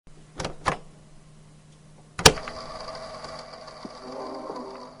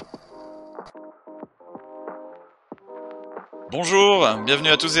Bonjour, bienvenue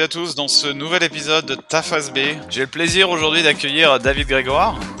à tous et à tous dans ce nouvel épisode de Ta Face B. J'ai le plaisir aujourd'hui d'accueillir David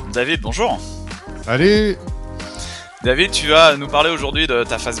Grégoire. David, bonjour. Salut! David, tu vas nous parler aujourd'hui de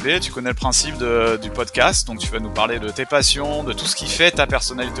Ta Face B. Tu connais le principe du podcast, donc tu vas nous parler de tes passions, de tout ce qui fait ta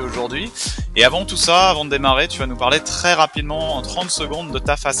personnalité aujourd'hui. Et avant tout ça, avant de démarrer, tu vas nous parler très rapidement, en 30 secondes, de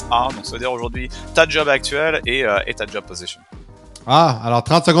ta face A. Donc ça veut dire aujourd'hui ta job actuelle et ta job position. Alors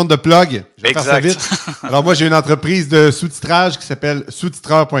 30 secondes de plug. Je vais faire ça vite. Alors moi, j'ai une entreprise de sous-titrage qui s'appelle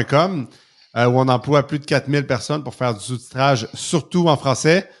sous-titreur.com où on emploie plus de 4000 personnes pour faire du sous-titrage, surtout en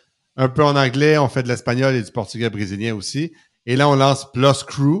français, un peu en anglais, on fait de l'espagnol et du portugais brésilien aussi. Et là, on lance Plus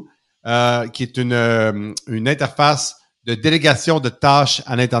Crew, qui est une interface de délégation de tâches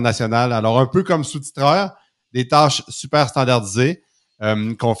à l'international. Alors un peu comme sous-titreur, des tâches super standardisées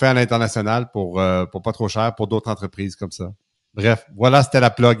qu'on fait à l'international pour pas trop cher pour d'autres entreprises comme ça. Bref, voilà, c'était la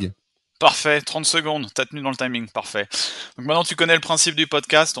plug. Parfait, 30 secondes, t'as tenu dans le timing, parfait. Donc maintenant tu connais le principe du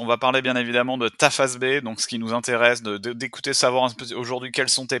podcast, on va parler bien évidemment de ta face B, donc ce qui nous intéresse, d'écouter, savoir un peu aujourd'hui quelles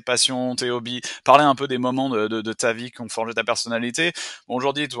sont tes passions, tes hobbies, parler un peu des moments de ta vie qui ont forgé ta personnalité. Bon,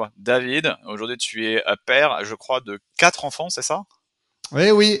 aujourd'hui toi, David, aujourd'hui tu es père, je crois, de 4 enfants, c'est ça?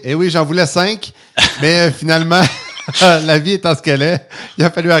 Oui, j'en voulais 5, mais finalement, la vie étant ce qu'elle est, il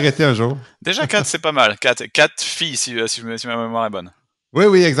a fallu arrêter un jour. Déjà 4, c'est pas mal, 4 filles si ma mémoire est bonne.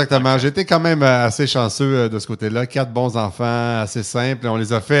 Oui, exactement. Okay. J'étais quand même assez chanceux de ce côté-là. 4 bons enfants, assez simples. On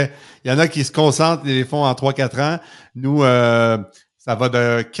les a fait. Il y en a qui se concentrent et les font en 3-4 ans. Nous, ça va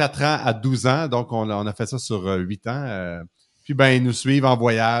de 4 ans à 12 ans. Donc, on a fait ça sur 8 ans. Puis, ils nous suivent en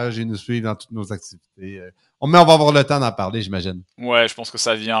voyage, ils nous suivent dans toutes nos activités. Mais on va avoir le temps d'en parler, j'imagine. Ouais, je pense que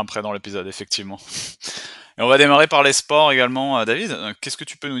ça vient après dans l'épisode, effectivement. Et on va démarrer par les sports également. David, qu'est-ce que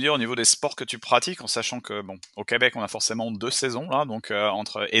tu peux nous dire au niveau des sports que tu pratiques, en sachant que, bon, au Québec, on a forcément 2 saisons, là, donc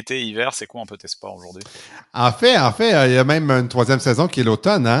entre été et hiver, c'est quoi un peu tes sports aujourd'hui? En fait, il y a même une 3e saison qui est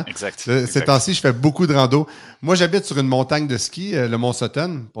l'automne, hein? Exact. Ces temps-ci, je fais beaucoup de rando. Moi, j'habite sur une montagne de ski, le Mont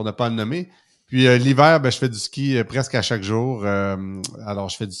Sutton, pour ne pas le nommer. Puis l'hiver, je fais du ski presque à chaque jour. Alors,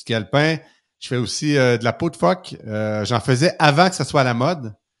 je fais du ski alpin. Je fais aussi de la peau de phoque. J'en faisais avant que ce soit à la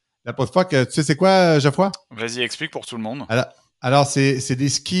mode. La peau de phoque, tu sais c'est quoi, Geoffroy? Vas-y, explique pour tout le monde. Alors c'est des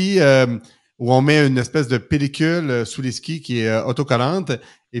skis où on met une espèce de pellicule sous les skis qui est autocollante.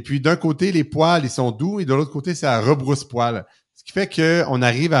 Et puis, d'un côté, les poils, ils sont doux. Et de l'autre côté, c'est à rebrousse-poil. Ce qui fait qu'on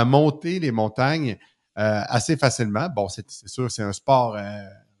arrive à monter les montagnes assez facilement. Bon, c'est sûr, c'est un sport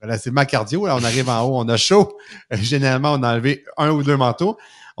relativement cardio. Là, on arrive en haut, on a chaud. Généralement, on a enlevé 1 ou 2 manteaux.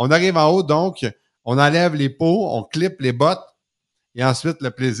 On arrive en haut, donc, on enlève les peaux, on clippe les bottes. Et ensuite,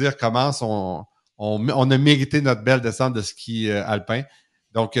 le plaisir commence. On a mérité notre belle descente de ski alpin.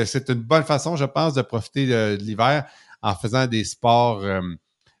 Donc, c'est une bonne façon, je pense, de profiter de l'hiver en faisant des sports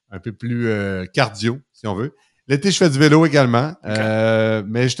un peu plus cardio, si on veut. L'été, je fais du vélo également, Okay.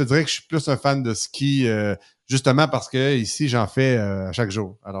 mais je te dirais que je suis plus un fan de ski, justement parce que ici, j'en fais chaque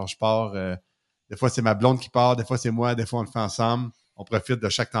jour. Alors, je pars, des fois, c'est ma blonde qui part, des fois, c'est moi, des fois, on le fait ensemble. On profite de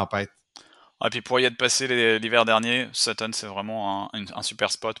chaque tempête. Et puis pour y être passé l'hiver dernier, Sutton, c'est vraiment un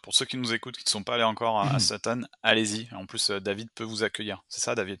super spot. Pour ceux qui nous écoutent, qui ne sont pas allés encore à Sutton, allez-y. En plus, David peut vous accueillir. C'est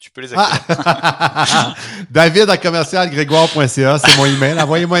ça, David? Tu peux les accueillir. David à commercial-grégoire.ca, c'est mon email.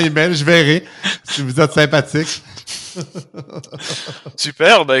 Envoyez-moi un email, je verrai si vous êtes sympathique.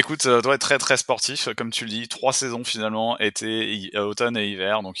 Super, écoute, ça doit être très très sportif, comme tu le dis, 3 saisons finalement, été, automne et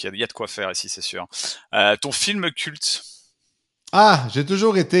hiver, donc il y a de quoi faire ici, c'est sûr. Ton film culte? J'ai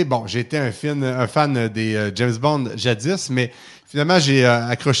toujours été, j'ai été un fan des James Bond jadis, mais finalement, j'ai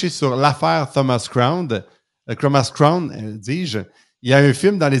accroché sur l'affaire Thomas Crown, dis-je. Il y a un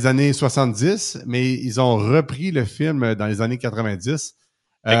film dans les années 70, mais ils ont repris le film dans les années 90.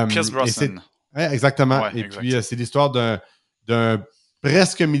 Avec Pierce Brosnan. Exactement. Ouais, et exact. puis, c'est l'histoire d'un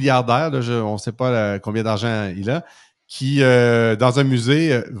presque milliardaire, là, on ne sait pas combien d'argent il a, qui, dans un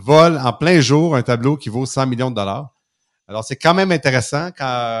musée, vole en plein jour un tableau qui vaut 100 millions de dollars. Alors, c'est quand même intéressant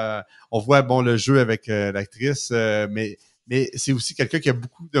quand on voit le jeu avec l'actrice, mais c'est aussi quelqu'un qui a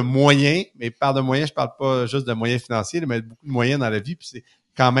beaucoup de moyens. Mais par de moyens, je parle pas juste de moyens financiers, mais beaucoup de moyens dans la vie, puis c'est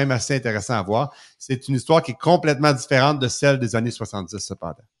quand même assez intéressant à voir. C'est une histoire qui est complètement différente de celle des années 70,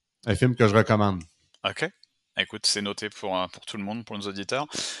 cependant. Un film que je recommande. OK. Écoute, c'est noté pour tout le monde, pour nos auditeurs.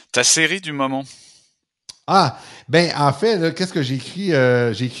 Ta série du moment? En fait, là, qu'est-ce que j'ai écrit?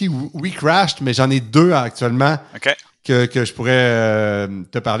 J'ai écrit We Crashed, mais j'en ai 2 actuellement. OK. Que je pourrais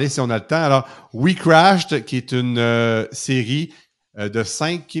te parler si on a le temps. Alors, We Crashed, qui est une série de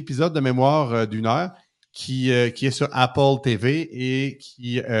 5 épisodes de mémoire d'1 heure, qui est sur Apple TV et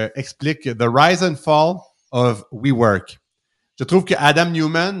qui explique The Rise and Fall of WeWork. Je trouve que Adam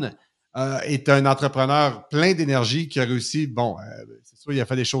Newman est un entrepreneur plein d'énergie qui a réussi, c'est sûr, il a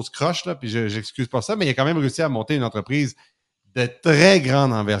fait des choses croches, là, puis j'excuse pas ça, mais il a quand même réussi à monter une entreprise de très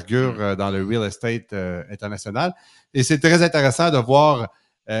grande envergure dans le real estate international. Et c'est très intéressant de voir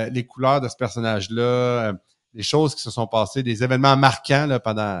les couleurs de ce personnage-là, les choses qui se sont passées, des événements marquants là,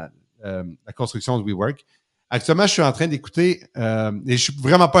 pendant la construction de WeWork. Actuellement, je suis en train d'écouter, et je suis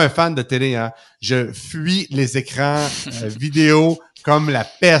vraiment pas un fan de télé, hein. Je fuis les écrans vidéo comme la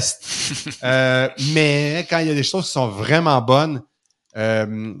peste. Mais quand il y a des choses qui sont vraiment bonnes,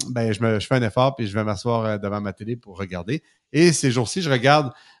 je fais un effort puis je vais m'asseoir devant ma télé pour regarder. Et ces jours-ci, je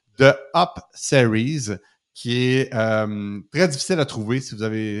regarde The Up Series, qui est très difficile à trouver si vous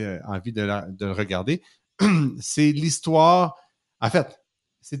avez envie de le regarder. C'est l'histoire... En fait,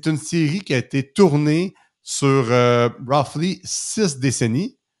 c'est une série qui a été tournée sur roughly 6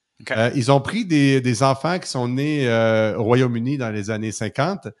 décennies. Okay. Ils ont pris des enfants qui sont nés au Royaume-Uni dans les années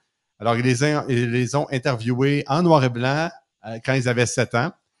 50. Alors, ils les ont interviewés en noir et blanc quand ils avaient 7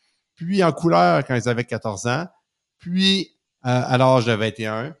 ans, puis en couleur quand ils avaient 14 ans, puis à l'âge de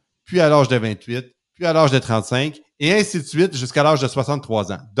 21, puis à l'âge de 28, puis à l'âge de 35, et ainsi de suite jusqu'à l'âge de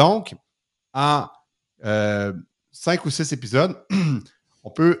 63 ans. Donc, en 5 ou 6 épisodes, on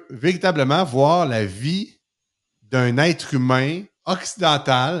peut véritablement voir la vie d'un être humain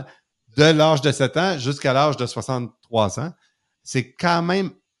occidental de l'âge de 7 ans jusqu'à l'âge de 63 ans. C'est quand même,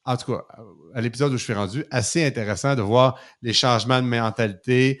 en tout cas, à l'épisode où je suis rendu, assez intéressant de voir les changements de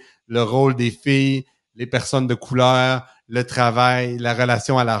mentalité, le rôle des filles, les personnes de couleur, le travail, la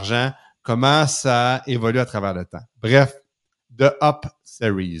relation à l'argent, comment ça évolue à travers le temps. Bref, The Up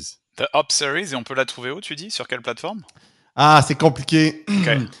Series. The Up Series, et on peut la trouver où, tu dis? Sur quelle plateforme? Ah, c'est compliqué.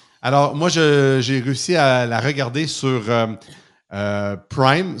 Okay. Alors, moi, j'ai réussi à la regarder sur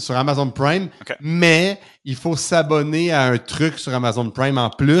Prime, sur Amazon Prime, okay. Mais il faut s'abonner à un truc sur Amazon Prime en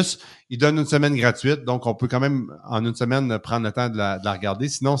plus. Il donne une semaine gratuite, donc on peut quand même, en une semaine, prendre le temps de la regarder.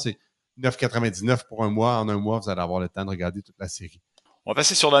 Sinon, c'est 9,99 pour un mois. En un mois, vous allez avoir le temps de regarder toute la série. On va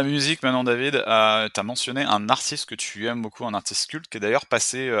passer sur la musique maintenant, David. Tu as mentionné un artiste que tu aimes beaucoup, un artiste culte, qui est d'ailleurs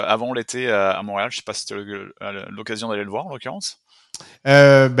passé avant l'été à Montréal. Je sais pas si tu as l'occasion d'aller le voir, en l'occurrence.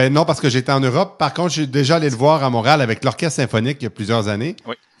 Non, parce que j'étais en Europe. Par contre, j'ai déjà allé le voir à Montréal avec l'Orchestre symphonique il y a plusieurs années.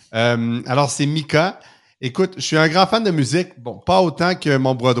 Oui. Alors, c'est Mika. Écoute, je suis un grand fan de musique. Bon, pas autant que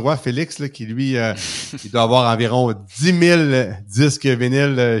mon bras droit, Félix, là, qui lui, il doit avoir environ 10 000 disques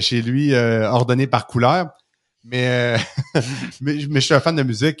vinyles chez lui, ordonnés par couleur. Mais je suis un fan de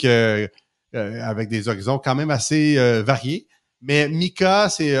musique avec des horizons quand même assez variés. Mais Mika,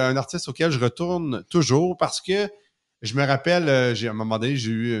 c'est un artiste auquel je retourne toujours parce que je me rappelle, à un moment donné,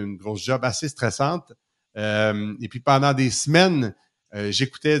 j'ai eu une grosse job assez stressante. Et puis pendant des semaines,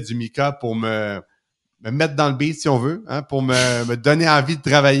 j'écoutais du Mika pour me mettre dans le beat, si on veut, hein, pour me donner envie de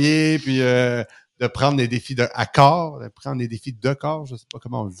travailler, puis de prendre des défis de corps, je sais pas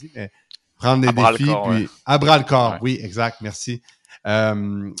comment on dit, mais prendre des défis, puis ouais. à bras le corps. Ouais. Oui, exact, merci.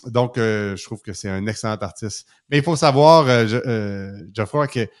 Donc, je trouve que c'est un excellent artiste. Mais il faut savoir, Geoffroy,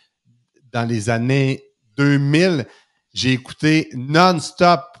 que dans les années 2000, j'ai écouté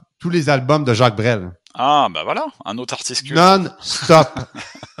non-stop tous les albums de Jacques Brel. Ah, bah voilà, un autre artiste culte. Non-stop.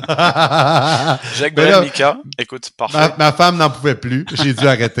 Jacques Brel, Mika, écoute, parfait. Ma femme n'en pouvait plus. J'ai dû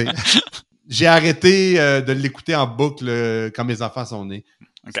arrêter. J'ai arrêté de l'écouter en boucle quand mes enfants sont nés.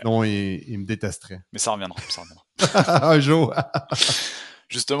 Okay. Sinon, ils me détesteraient. Mais ça reviendra. Un jour.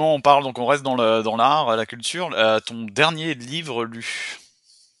 Justement, on reste dans l'art, la culture. Ton dernier livre lu?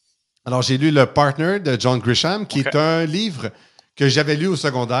 Alors, j'ai lu Le Partner de John Grisham, qui est un livre que j'avais lu au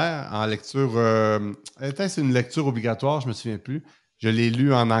secondaire en lecture. C'est une lecture obligatoire, je me souviens plus. Je l'ai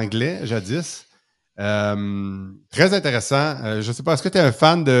lu en anglais jadis. Très intéressant. Je ne sais pas, est-ce que tu es un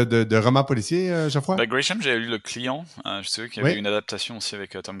fan de romans policiers, Geoffroy? Grisham, j'avais lu Le Client. Je sais qu'il y avait une adaptation aussi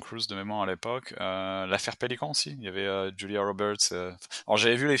avec Tom Cruise de mémoire à l'époque. L'affaire Pélican aussi. Il y avait Julia Roberts. Alors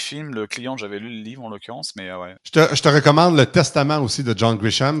j'avais vu les films, Le Client, j'avais lu le livre en l'occurrence, mais ouais. Je te recommande Le Testament aussi de John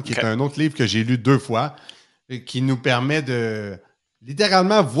Grisham, qui est un autre livre que j'ai lu 2 fois, et qui nous permet de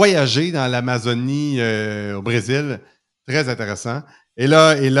littéralement voyager dans l'Amazonie au Brésil. Très intéressant. Et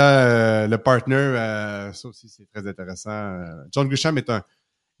là, Le Partner, ça aussi, c'est très intéressant. John Grisham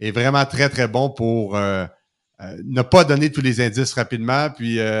est vraiment très, très bon pour ne pas donner tous les indices rapidement,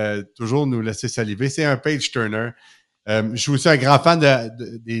 puis toujours nous laisser saliver. C'est un page-turner. Je suis aussi un grand fan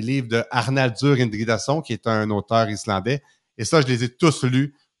des livres de Arnaldur Indridason, qui est un auteur islandais. Et ça, je les ai tous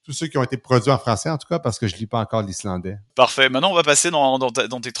lus. tous ceux qui ont été produits en français, en tout cas, parce que je lis pas encore l'islandais. Parfait. Maintenant, on va passer dans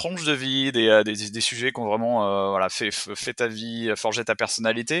tes tranches de vie, des sujets qui ont vraiment fait ta vie, forgé ta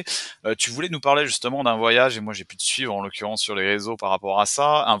personnalité. Tu voulais nous parler justement d'un voyage, et moi j'ai pu te suivre en l'occurrence sur les réseaux par rapport à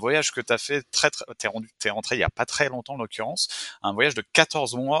ça. Un voyage que tu as fait t'es rentré il y a pas très longtemps en l'occurrence. Un voyage de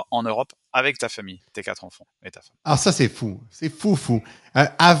 14 mois en Europe avec ta famille, tes 4 enfants et ta femme. Alors ça, c'est fou. C'est fou, fou.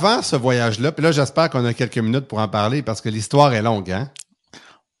 Avant ce voyage-là, puis là, j'espère qu'on a quelques minutes pour en parler parce que l'histoire est longue, hein?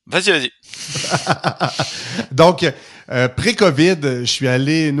 Vas-y. Donc, pré-COVID, je suis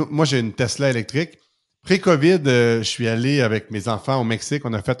allé... Moi, j'ai une Tesla électrique. Pré-COVID, je suis allé avec mes enfants au Mexique.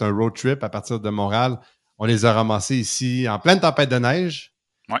 On a fait un road trip à partir de Montréal. On les a ramassés ici en pleine tempête de neige.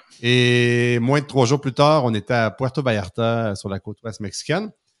 Ouais. Et moins de 3 jours plus tard, on était à Puerto Vallarta, sur la côte ouest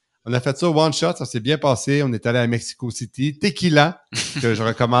mexicaine. On a fait ça one shot, ça s'est bien passé. On est allé à Mexico City. Tequila, que je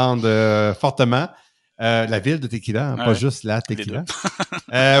recommande fortement. La ville de Tequila, hein, pas juste la Tequila.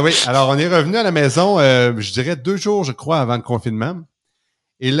 Oui, alors on est revenu à la maison, je dirais 2 jours, je crois, avant le confinement.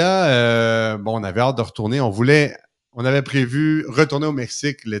 Et là, on avait hâte de retourner. On avait prévu retourner au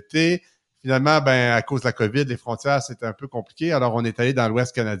Mexique l'été. Finalement, à cause de la COVID, les frontières, c'était un peu compliqué. Alors, on est allé dans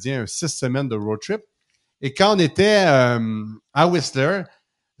l'Ouest canadien, 6 semaines de road trip. Et quand on était à Whistler,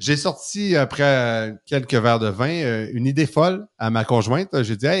 j'ai sorti, après quelques verres de vin, une idée folle à ma conjointe.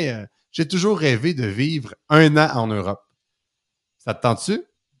 J'ai dit, hey, j'ai toujours rêvé de vivre 1 an en Europe. Ça te tente-tu?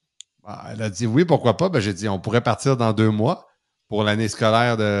 Elle a dit oui, pourquoi pas? J'ai dit, on pourrait partir dans 2 mois pour l'année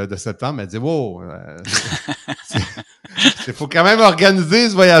scolaire de septembre. Elle a dit, wow, il faut quand même organiser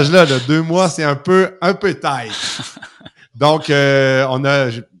ce voyage-là. 2 mois, c'est un peu tight. Donc,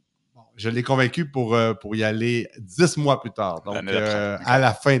 je l'ai convaincu pour y aller 10 mois plus tard. Donc, à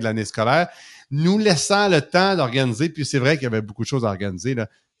la fin de l'année scolaire, nous laissant le temps d'organiser. Puis c'est vrai qu'il y avait beaucoup de choses à organiser, là.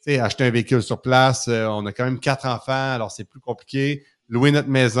 Tu sais, acheter un véhicule sur place. On a quand même 4 enfants, alors c'est plus compliqué. Louer notre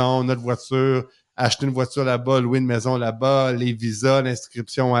maison, notre voiture, acheter une voiture là-bas, louer une maison là-bas, les visas,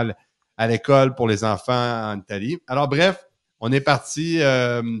 l'inscription à l'école pour les enfants en Italie. Alors bref, on est parti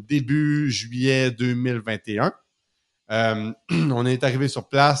début juillet 2021. On est arrivé sur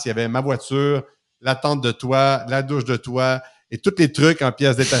place, il y avait ma voiture, la tente de toit, la douche de toit et tous les trucs en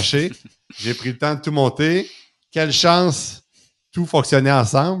pièces détachées. J'ai pris le temps de tout monter. Quelle chance, tout fonctionnait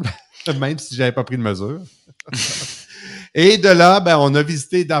ensemble, même si j'avais pas pris de mesure. Et de là, on a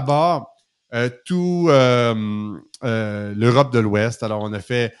visité d'abord tout l'Europe de l'Ouest. Alors, on a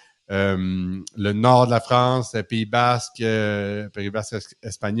fait le nord de la France, Pays Basque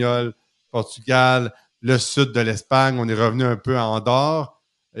espagnol, Portugal, le sud de l'Espagne. On est revenu un peu à Andorre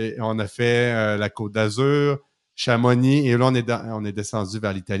et on a fait la Côte d'Azur, Chamonix. Et là, on est descendu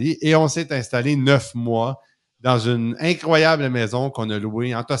vers l'Italie. Et on s'est installé 9 mois dans une incroyable maison qu'on a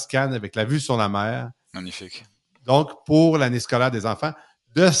louée en Toscane avec la vue sur la mer. Magnifique. Donc, pour l'année scolaire des enfants,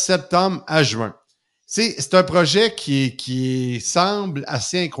 de septembre à juin. C'est un projet qui semble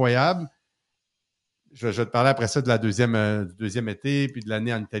assez incroyable. Je vais te parler après ça de la deuxième été, puis de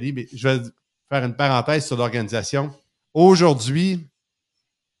l'année en Italie, mais je vais faire une parenthèse sur l'organisation. Aujourd'hui,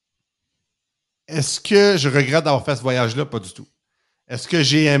 est-ce que je regrette d'avoir fait ce voyage-là? Pas du tout. Est-ce que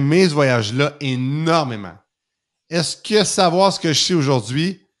j'ai aimé ce voyage-là? Énormément. Est-ce que savoir ce que je sais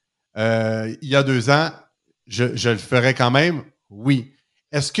aujourd'hui, il y a 2 ans, je le ferais quand même? Oui.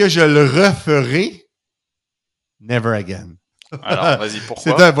 Est-ce que je le referai? Never again. Alors, vas-y, pourquoi?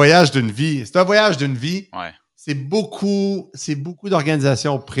 C'est un voyage d'une vie. C'est un voyage d'une vie. Ouais. C'est beaucoup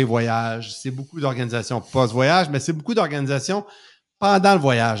d'organisation pré-voyage, c'est beaucoup d'organisation post-voyage, mais c'est beaucoup d'organisation pendant le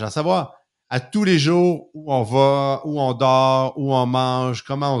voyage, à savoir à tous les jours où on va, où on dort, où on mange,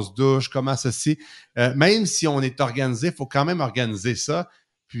 comment on se douche, comment ceci. Même si on est organisé, il faut quand même organiser ça.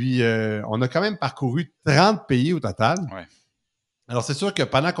 Puis, on a quand même parcouru 30 pays au total. Ouais. Alors, c'est sûr que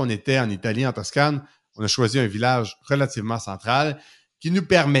pendant qu'on était en Italie, en Toscane, on a choisi un village relativement central qui nous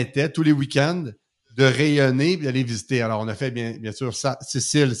permettait tous les week-ends de rayonner et d'aller visiter. Alors, on a fait bien sûr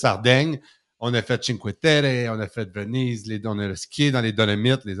Sicile, Sardaigne, on a fait Cinque Terre, on a fait Venise, on a skié dans les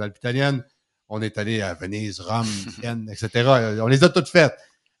Dolomites, les Alpes italiennes, on est allé à Venise, Rome, Vienne, etc. On les a toutes faites.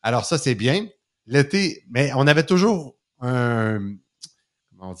 Alors, ça, c'est bien. L'été, mais on avait toujours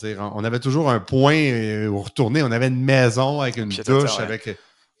on avait toujours un point où retourner. On avait une maison avec une douche, avec...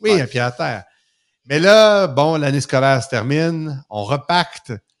 Oui, un pied à terre. Mais là, l'année scolaire se termine, on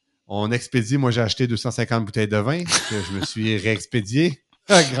repacte, on expédie. Moi, j'ai acheté 250 bouteilles de vin que je me suis réexpédié.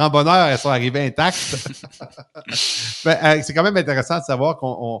 Grand bonheur, elles sont arrivées intactes. C'est quand même intéressant de savoir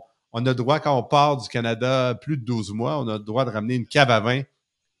qu'on a droit, quand on part du Canada plus de 12 mois, on a le droit de ramener une cave à vin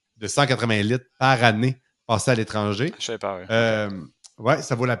de 180 litres par année passée à l'étranger. Je sais pas, oui. Ouais,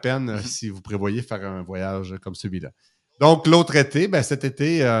 ça vaut la peine si vous prévoyez faire un voyage comme celui-là. Donc, l'autre été, cet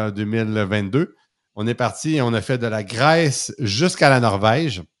été 2022, on est parti et on a fait de la Grèce jusqu'à la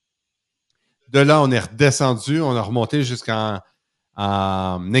Norvège. De là, on est redescendu, on a remonté jusqu'en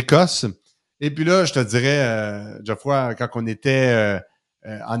Écosse. Et puis là, je te dirais, Geoffroy, quand on était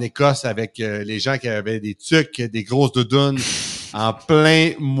en Écosse avec les gens qui avaient des tucs, des grosses doudounes en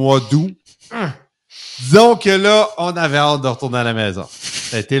plein mois d'août, disons que là, on avait hâte de retourner à la maison.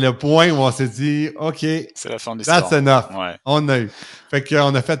 C'était le point où on s'est dit, OK, c'est la fin de l'histoire. That's enough. Ouais. On a eu. Fait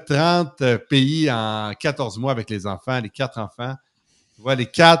qu'on a fait 30 pays en 14 mois avec les enfants, les 4 enfants. Tu vois, les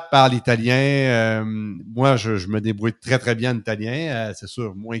 4 parlent italien. Moi, je me débrouille très, très bien en italien. C'est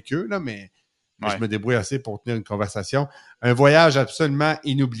sûr, moins qu'eux, là, mais je me débrouille assez pour tenir une conversation. Un voyage absolument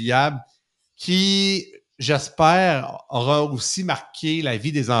inoubliable qui, j'espère, aura aussi marqué la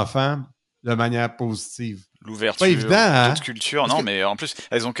vie des enfants de manière positive. L'ouverture, pas évident, hein? d'autres cultures. Non, mais en plus,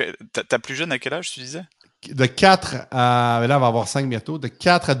 t'as plus jeune à quel âge, tu disais? De 4 à... Là, on va avoir 5 bientôt. De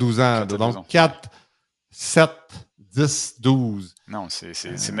 4 à 12 ans. 4 à 12 donc, ans. 4, 7, 10, 12. Non,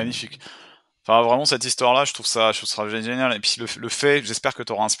 c'est magnifique. Enfin, vraiment, cette histoire-là, je trouve ça génial. Et puis, le fait, j'espère que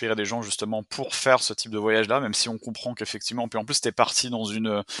tu auras inspiré des gens, justement, pour faire ce type de voyage-là, même si on comprend qu'effectivement, puis en plus, t'es parti bon,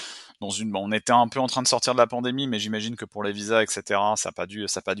 on était un peu en train de sortir de la pandémie, mais j'imagine que pour les visas, etc., ça n'a pas dû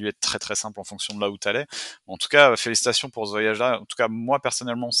être très très simple en fonction de là où t'allais. En tout cas, félicitations pour ce voyage-là. En tout cas, moi,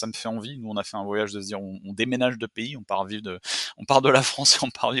 personnellement, ça me fait envie. Nous, on a fait un voyage de se dire, on déménage de pays, on part de la France et on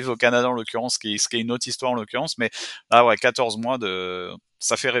part vivre au Canada, en l'occurrence, ce qui est une autre histoire, en l'occurrence. Mais là, ouais, 14 mois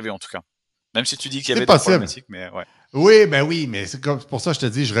ça fait rêver, en tout cas. Même si tu dis qu'il y avait des problématiques, mais ouais. Oui, mais c'est pour ça que je te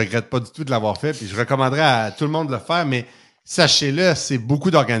dis, je regrette pas du tout de l'avoir fait, puis je recommanderais à tout le monde de le faire, mais sachez-le, c'est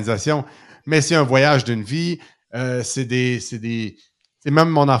beaucoup d'organisation, mais c'est un voyage d'une vie. C'est même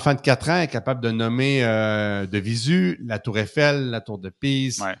mon enfant de 4 ans est capable de nommer de visu la Tour Eiffel, la Tour de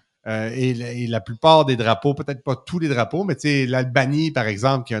Pise, Ouais. et la plupart des drapeaux, peut-être pas tous les drapeaux, mais tu sais, l'Albanie, par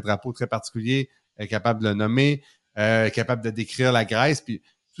exemple, qui a un drapeau très particulier, est capable de le nommer, capable de décrire la Grèce, puis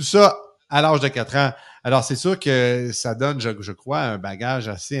tout ça à l'âge de 4 ans. Alors, c'est sûr que ça donne, je crois, un bagage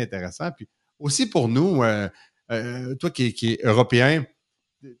assez intéressant. Puis aussi pour nous, toi qui es européen,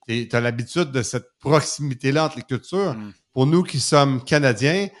 tu as l'habitude de cette proximité-là entre les cultures. Pour nous qui sommes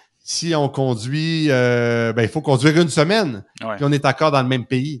Canadiens, si on conduit, il faut conduire une semaine, puis on est encore dans le même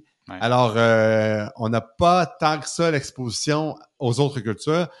pays. Ouais. Alors, on n'a pas tant que ça l'exposition aux autres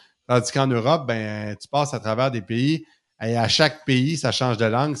cultures, tandis qu'en Europe, tu passes à travers des pays. Et à chaque pays, ça change de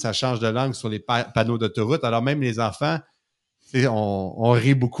langue sur les panneaux d'autoroute. Alors même les enfants, on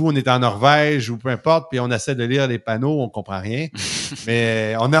rit beaucoup, on est en Norvège ou peu importe, puis on essaie de lire les panneaux, on comprend rien.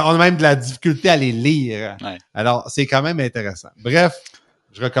 Mais on a même de la difficulté à les lire. Ouais. Alors, c'est quand même intéressant. Bref,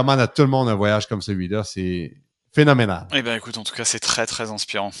 je recommande à tout le monde un voyage comme celui-là. C'est phénoménal. Eh bien, écoute, en tout cas, c'est très, très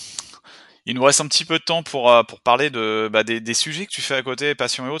inspirant. Il nous reste un petit peu de temps pour parler des sujets que tu fais à côté,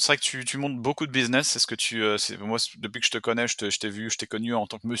 passion et autres. C'est vrai que tu montes beaucoup de business. C'est ce que moi, depuis que je te connais, je t'ai connu en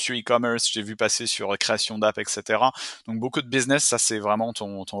tant que monsieur e-commerce. Je t'ai vu passer sur création d'app, etc. Donc, beaucoup de business, ça, c'est vraiment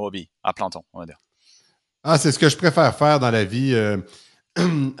ton hobby, à plein temps, on va dire. Ah, c'est ce que je préfère faire dans la vie.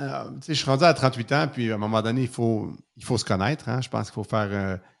 Je suis rendu à 38 ans, puis à un moment donné, il faut se connaître. Hein? Je pense qu'il faut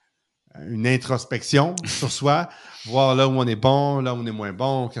faire une introspection sur soi, voir là où on est bon, là où on est moins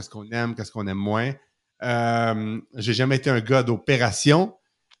bon, qu'est-ce qu'on aime moins. J'ai jamais été un gars d'opération.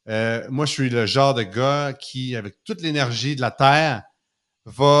 Moi, je suis le genre de gars qui, avec toute l'énergie de la Terre,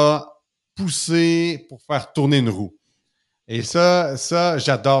 va pousser pour faire tourner une roue. Et ça,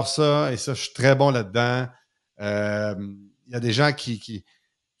 j'adore ça, et ça, je suis très bon là-dedans. Il y a des gens qui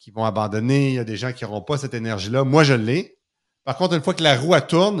vont abandonner, il y a des gens qui n'auront pas cette énergie-là. Moi, je l'ai. Par contre, une fois que la roue elle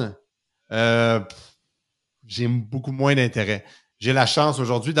tourne, j'ai beaucoup moins d'intérêt. J'ai la chance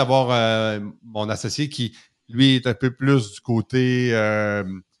aujourd'hui d'avoir mon associé qui, lui, est un peu plus du côté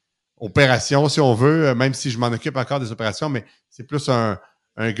opération, si on veut, même si je m'en occupe encore des opérations, mais c'est plus un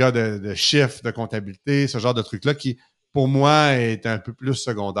gars de chiffres, de comptabilité, ce genre de truc-là qui, pour moi, est un peu plus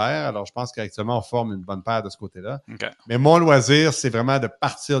secondaire. Alors, je pense qu'actuellement, on forme une bonne paire de ce côté-là. Okay. Mais mon loisir, c'est vraiment de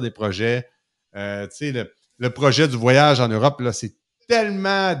partir des projets. Tu sais, le projet du voyage en Europe, là, c'est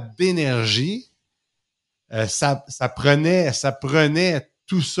tellement d'énergie. Ça prenait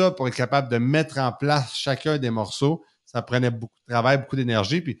tout ça pour être capable de mettre en place chacun des morceaux. Ça prenait beaucoup de travail, beaucoup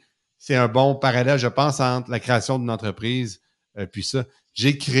d'énergie. Puis c'est un bon parallèle, je pense, entre la création d'une entreprise puis ça.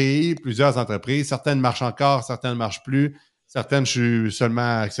 J'ai créé plusieurs entreprises. Certaines marchent encore, certaines ne marchent plus. Certaines, je suis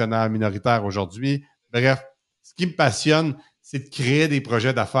seulement actionnaire minoritaire aujourd'hui. Bref, ce qui me passionne, c'est de créer des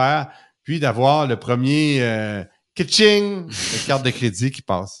projets d'affaires puis d'avoir le premier kitching de carte de crédit qui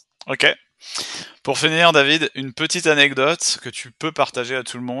passe. OK. Pour finir, David, une petite anecdote que tu peux partager à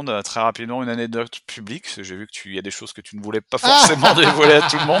tout le monde très rapidement, une anecdote publique, parce que j'ai vu que il y a des choses que tu ne voulais pas forcément dévoiler à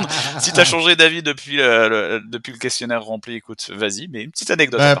tout le monde. Si tu as changé d'avis depuis le questionnaire rempli, écoute, vas-y, mais une petite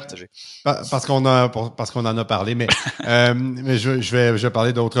anecdote à partager. Parce qu'on en a parlé, mais je vais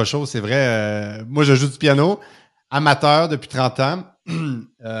parler d'autre chose. C'est vrai, moi, je joue du piano amateur depuis 30 ans.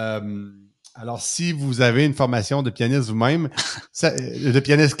 Alors, si vous avez une formation de pianiste vous-même, de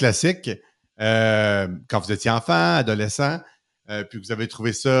pianiste classique, quand vous étiez enfant, adolescent, puis vous avez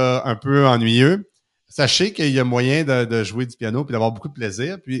trouvé ça un peu ennuyeux, sachez qu'il y a moyen de jouer du piano puis d'avoir beaucoup de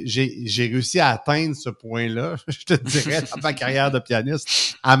plaisir. Puis j'ai réussi à atteindre ce point-là, je te dirais, dans ma carrière de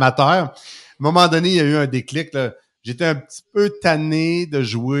pianiste amateur. À un moment donné, il y a eu un déclic, là. J'étais un petit peu tanné de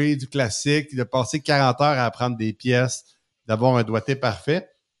jouer du classique, de passer 40 heures à apprendre des pièces, d'avoir un doigté parfait.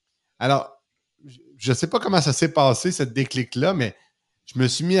 Alors, je ne sais pas comment ça s'est passé, ce déclic-là, mais je me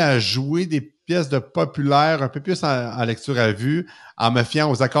suis mis à jouer des pièces de populaire, un peu plus en lecture à vue, en me fiant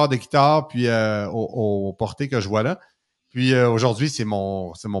aux accords de guitare, puis aux portées que je vois là. Puis aujourd'hui, c'est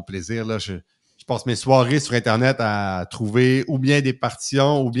mon plaisir, là. Je passe mes soirées sur Internet à trouver ou bien des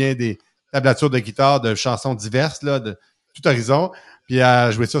partitions ou bien des tablatures de guitare de chansons diverses, là, de tout horizon. Puis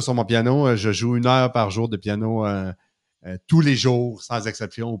à jouer ça sur mon piano, je joue 1 heure par jour de piano tous les jours, sans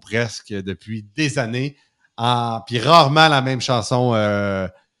exception, ou presque, depuis des années. Puis rarement la même chanson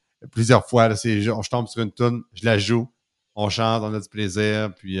plusieurs fois. Là, je tombe sur une toune, je la joue, on chante, on a du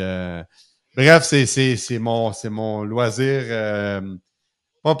plaisir. Puis bref, c'est mon loisir.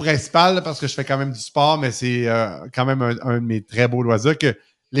 Pas principal là, parce que je fais quand même du sport, mais c'est quand même un de mes très beaux loisirs que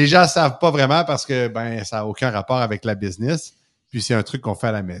les gens ne savent pas vraiment parce que ça n'a aucun rapport avec la business. Puis c'est un truc qu'on fait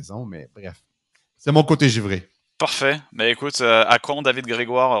à la maison, mais bref. C'est mon côté givré. Parfait. Mais écoute, à quand David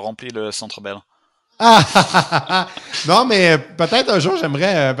Grégoire remplit le Centre Bell? Non, mais peut-être un jour,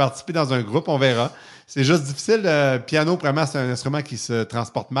 j'aimerais participer dans un groupe, on verra. C'est juste difficile. Le piano, vraiment, c'est un instrument qui se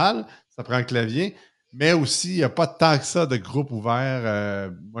transporte mal. Ça prend un clavier. Mais aussi, il n'y a pas tant que ça de groupe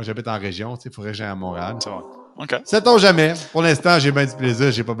ouvert. Moi, j'habite en région. Il faudrait que j'aille à Montréal. C'est vrai. OK. Sait-on jamais. Pour l'instant, j'ai bien du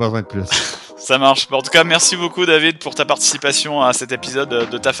plaisir. J'ai pas besoin de plus. Ça marche. En tout cas, merci beaucoup, David, pour ta participation à cet épisode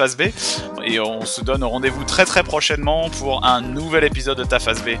de Ta Face B. Et on se donne rendez-vous très très prochainement pour un nouvel épisode de Ta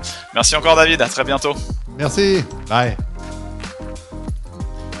Face B. Merci encore, David. À très bientôt. Merci. Bye.